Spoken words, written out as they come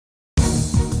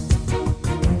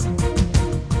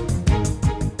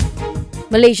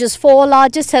Malaysia's four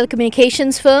largest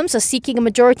telecommunications firms are seeking a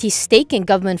majority stake in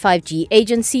government 5G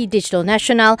agency Digital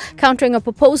Nasional, countering a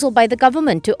proposal by the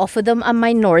government to offer them a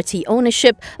minority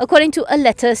ownership, according to a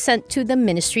letter sent to the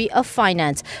Ministry of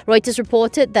Finance. Reuters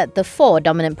reported that the four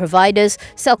dominant providers,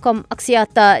 Celcom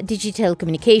Axiata, Digital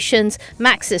Communications,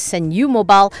 Maxis and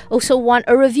U-Mobile, also want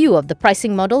a review of the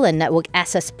pricing model and network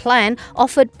access plan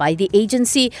offered by the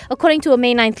agency, according to a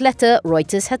May 9th letter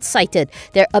Reuters had cited.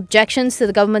 Their objections to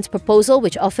the government's proposal,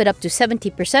 which offered up to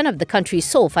 70% of the country's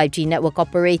sole 5G network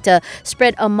operator,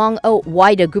 spread among a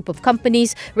wider group of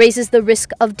companies, raises the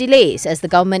risk of delays as the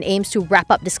government aims to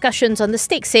wrap up discussions on the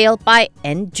stake sale by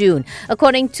end June.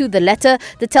 According to the letter,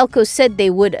 the telcos said they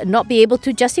would not be able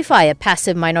to justify a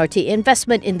passive minority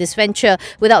investment in this venture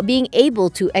without being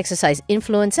able to exercise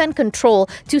influence and control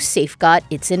to safeguard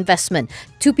its investment.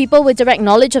 Two people with direct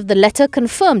knowledge of the letter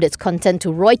confirmed its content to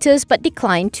Reuters but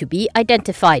declined to be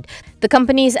identified. The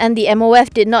companies and the MOF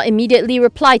did not immediately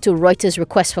reply to Reuters'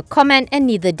 request for comment, and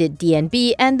neither did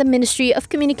DNB and the Ministry of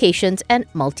Communications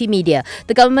and Multimedia.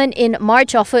 The government in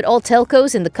March offered all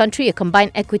telcos in the country a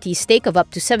combined equity stake of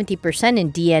up to 70%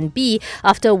 in DNB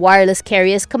after wireless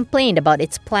carriers complained about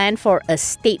its plan for a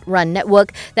state-run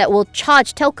network that will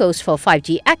charge telcos for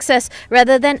 5G access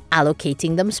rather than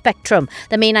allocating them spectrum.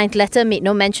 The May 9th letter made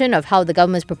no mention of how the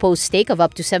government's proposed stake of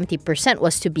up to 70%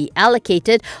 was to be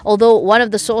allocated, although one of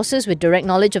the sources with direct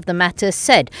knowledge of the matter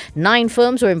said 9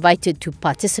 firms were invited to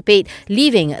participate,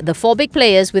 leaving the 4 big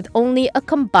players with only a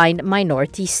combined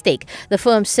minority stake. The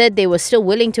firms said they were still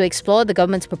willing to explore the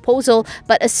government's proposal,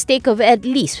 but a stake of at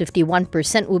least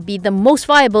 51% would be the most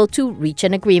viable to reach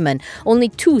an agreement. Only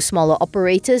 2 smaller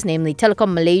operators, namely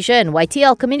Telecom Malaysia and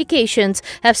YTL Communications,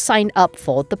 have signed up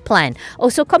for the plan.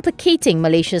 Also complicating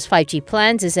Malaysia's 5G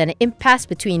plans is an impasse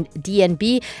between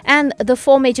DNB and the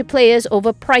 4 major players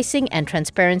over pricing and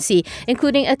transparency,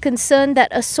 including a concern that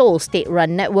a sole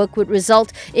state-run network would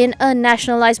result in a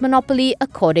nationalised monopoly,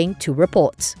 according to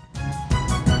reports.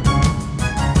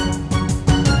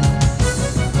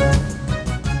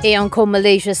 Aeon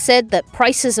Malaysia said that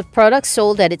prices of products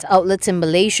sold at its outlets in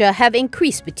Malaysia have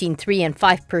increased between 3 and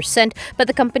 5%, but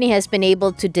the company has been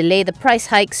able to delay the price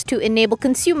hikes to enable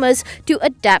consumers to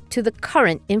adapt to the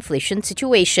current inflation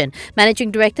situation. Managing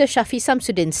Director Shafi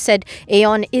Samsudin said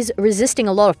Aeon is resisting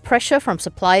a lot of pressure from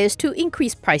suppliers to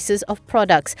increase prices of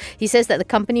products. He says that the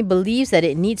company believes that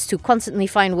it needs to constantly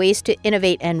find ways to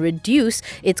innovate and reduce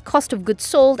its cost of goods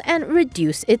sold and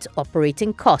reduce its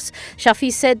operating costs.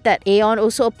 Shafi said that Aeon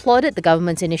also applauded the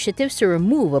government's initiatives to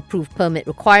remove a proof permit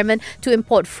requirement to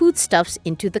import foodstuffs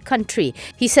into the country.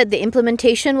 He said the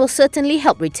implementation will certainly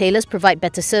help retailers provide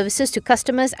better services to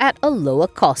customers at a lower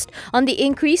cost. On the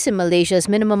increase in Malaysia's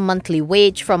minimum monthly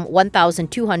wage from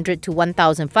 1,200 to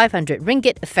 1,500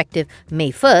 ringgit effective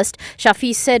May 1st,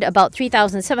 Shafi said about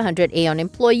 3,700 Aeon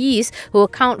employees, who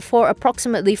account for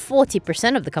approximately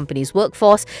 40% of the company's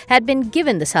workforce, had been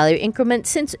given the salary increment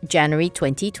since January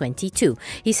 2022.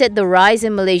 He said the rise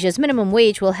in Malaysia's minimum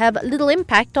wage will have little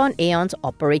impact on Aeon's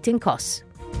operating costs.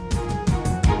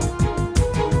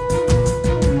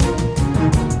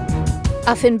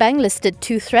 Affin Bank listed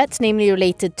 2 threats, namely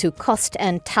related to cost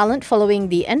and talent, following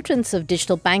the entrance of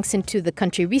digital banks into the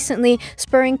country recently,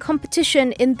 spurring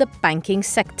competition in the banking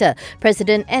sector.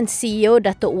 President and CEO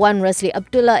Datuk Wan Razli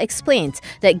Abdullah explains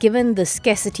that given the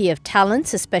scarcity of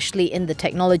talents, especially in the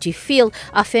technology field,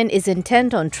 Affin is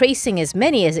intent on tracing as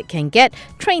many as it can get,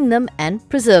 train them and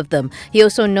preserve them. He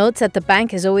also notes that the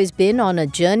bank has always been on a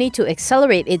journey to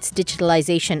accelerate its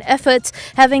digitalization efforts,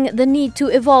 having the need to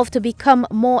evolve to become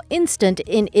more instant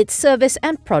in its service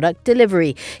and product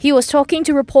delivery. He was talking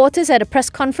to reporters at a press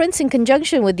conference in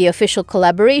conjunction with the official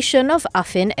collaboration of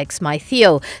Affin x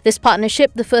MyTheo. This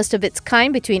partnership, the first of its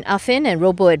kind between Affin and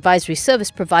robo-advisory service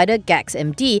provider Gax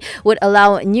MD, would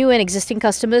allow new and existing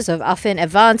customers of Affin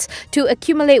Advance to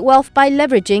accumulate wealth by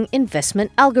leveraging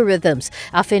investment algorithms.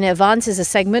 Affin Advance is a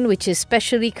segment which is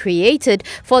specially created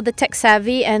for the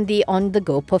tech-savvy and the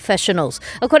on-the-go professionals.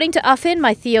 According to Affin,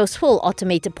 MyTheo's full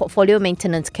automated portfolio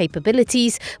maintenance capabilities,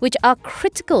 which are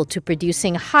critical to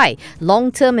producing high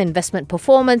long-term investment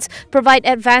performance, provide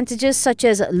advantages such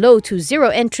as low to zero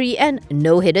entry and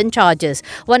no hidden charges.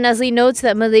 Wan Razli notes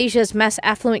that Malaysia's mass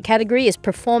affluent category is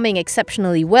performing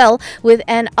exceptionally well with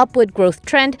an upward growth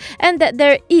trend, and that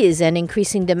there is an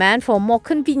increasing demand for more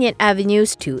convenient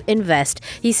avenues to invest.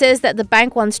 He says that the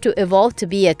bank wants to evolve to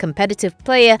be a competitive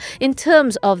player in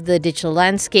terms of the digital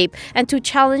landscape and to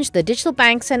challenge the digital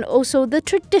banks and also the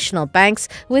traditional banks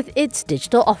with its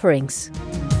digital offerings.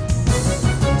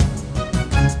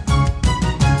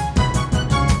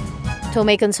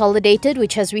 Tomei Consolidated,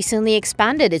 which has recently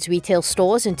expanded its retail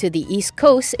stores into the East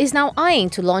Coast, is now eyeing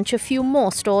to launch a few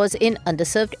more stores in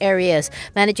underserved areas.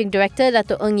 Managing Director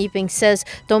Dato' Ng Yiping says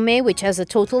Tomei, which has a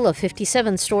total of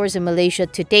 57 stores in Malaysia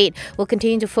to date, will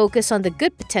continue to focus on the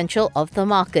good potential of the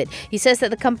market. He says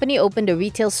that the company opened a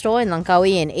retail store in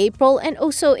Langkawi in April and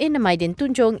also in Maidin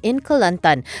Tunjong in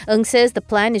Kelantan. Ng says the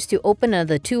plan is to open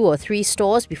another 2 or 3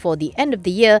 stores before the end of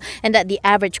the year and that the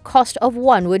average cost of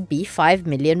one would be 5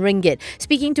 million ringgit.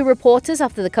 Speaking to reporters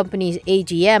after the company's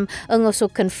AGM, Ng also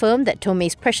confirmed that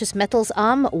Tomei's precious metals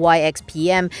arm,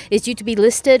 YXPM, is due to be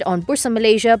listed on Bursa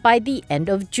Malaysia by the end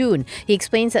of June. He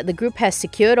explains that the group has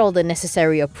secured all the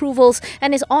necessary approvals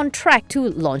and is on track to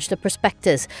launch the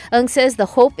prospectus. Ng says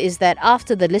the hope is that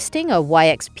after the listing of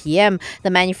YXPM, the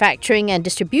manufacturing and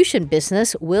distribution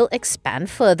business will expand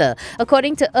further.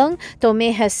 According to Ng,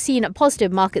 Tomei has seen a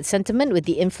positive market sentiment with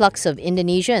the influx of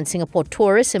Indonesia and Singapore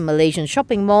tourists in Malaysian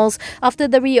shopping malls after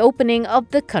the reopening of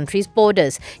the country's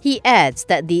borders. He adds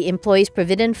that the Employees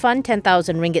Provident Fund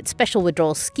 10,000 ringgit special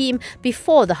withdrawal scheme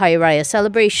before the Hari Raya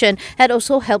celebration had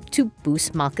also helped to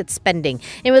boost market spending.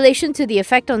 In relation to the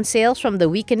effect on sales from the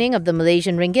weakening of the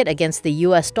Malaysian ringgit against the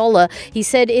US dollar, he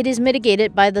said it is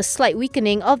mitigated by the slight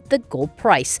weakening of the gold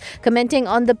price. Commenting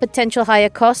on the potential higher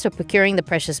cost of procuring the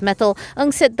precious metal,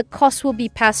 Ng said the cost will be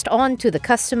passed on to the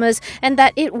customers and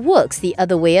that it works the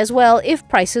other way as well if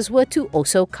prices were to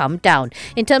also come down.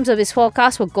 In terms of his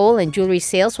forecast for gold and jewellery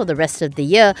sales for the rest of the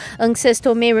year, Ng says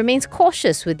Tomei remains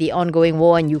cautious with the ongoing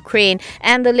war in Ukraine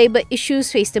and the labour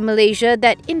issues faced in Malaysia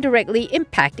that indirectly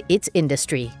impact its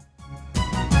industry.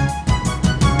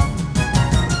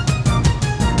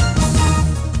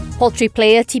 Poultry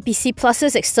player TPC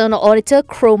Plus's external auditor,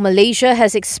 Crow Malaysia,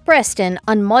 has expressed an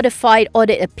unmodified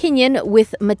audit opinion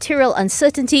with material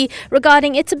uncertainty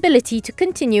regarding its ability to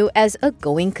continue as a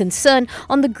going concern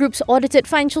on the group's audited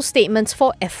financial statements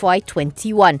for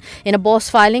FY21. In a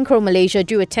BOS filing, Crow Malaysia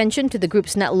drew attention to the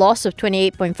group's net loss of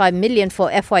 28.5 million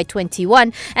for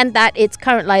FY21 and that its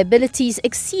current liabilities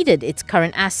exceeded its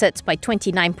current assets by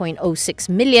 29.06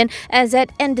 million as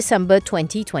at end December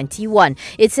 2021.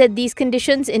 It said these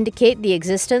conditions indicate the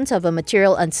existence of a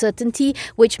material uncertainty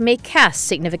which may cast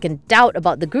significant doubt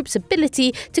about the group's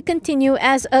ability to continue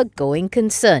as a going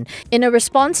concern. In a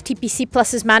response, TPC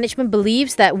Plus's management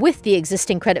believes that with the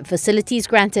existing credit facilities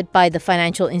granted by the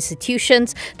financial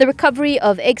institutions, the recovery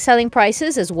of egg selling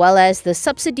prices as well as the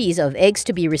subsidies of eggs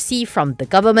to be received from the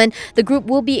government, the group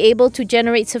will be able to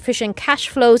generate sufficient cash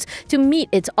flows to meet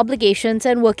its obligations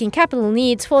and working capital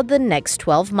needs for the next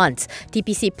 12 months.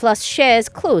 TPC Plus shares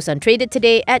closed untraded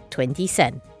today at 20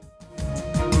 cents.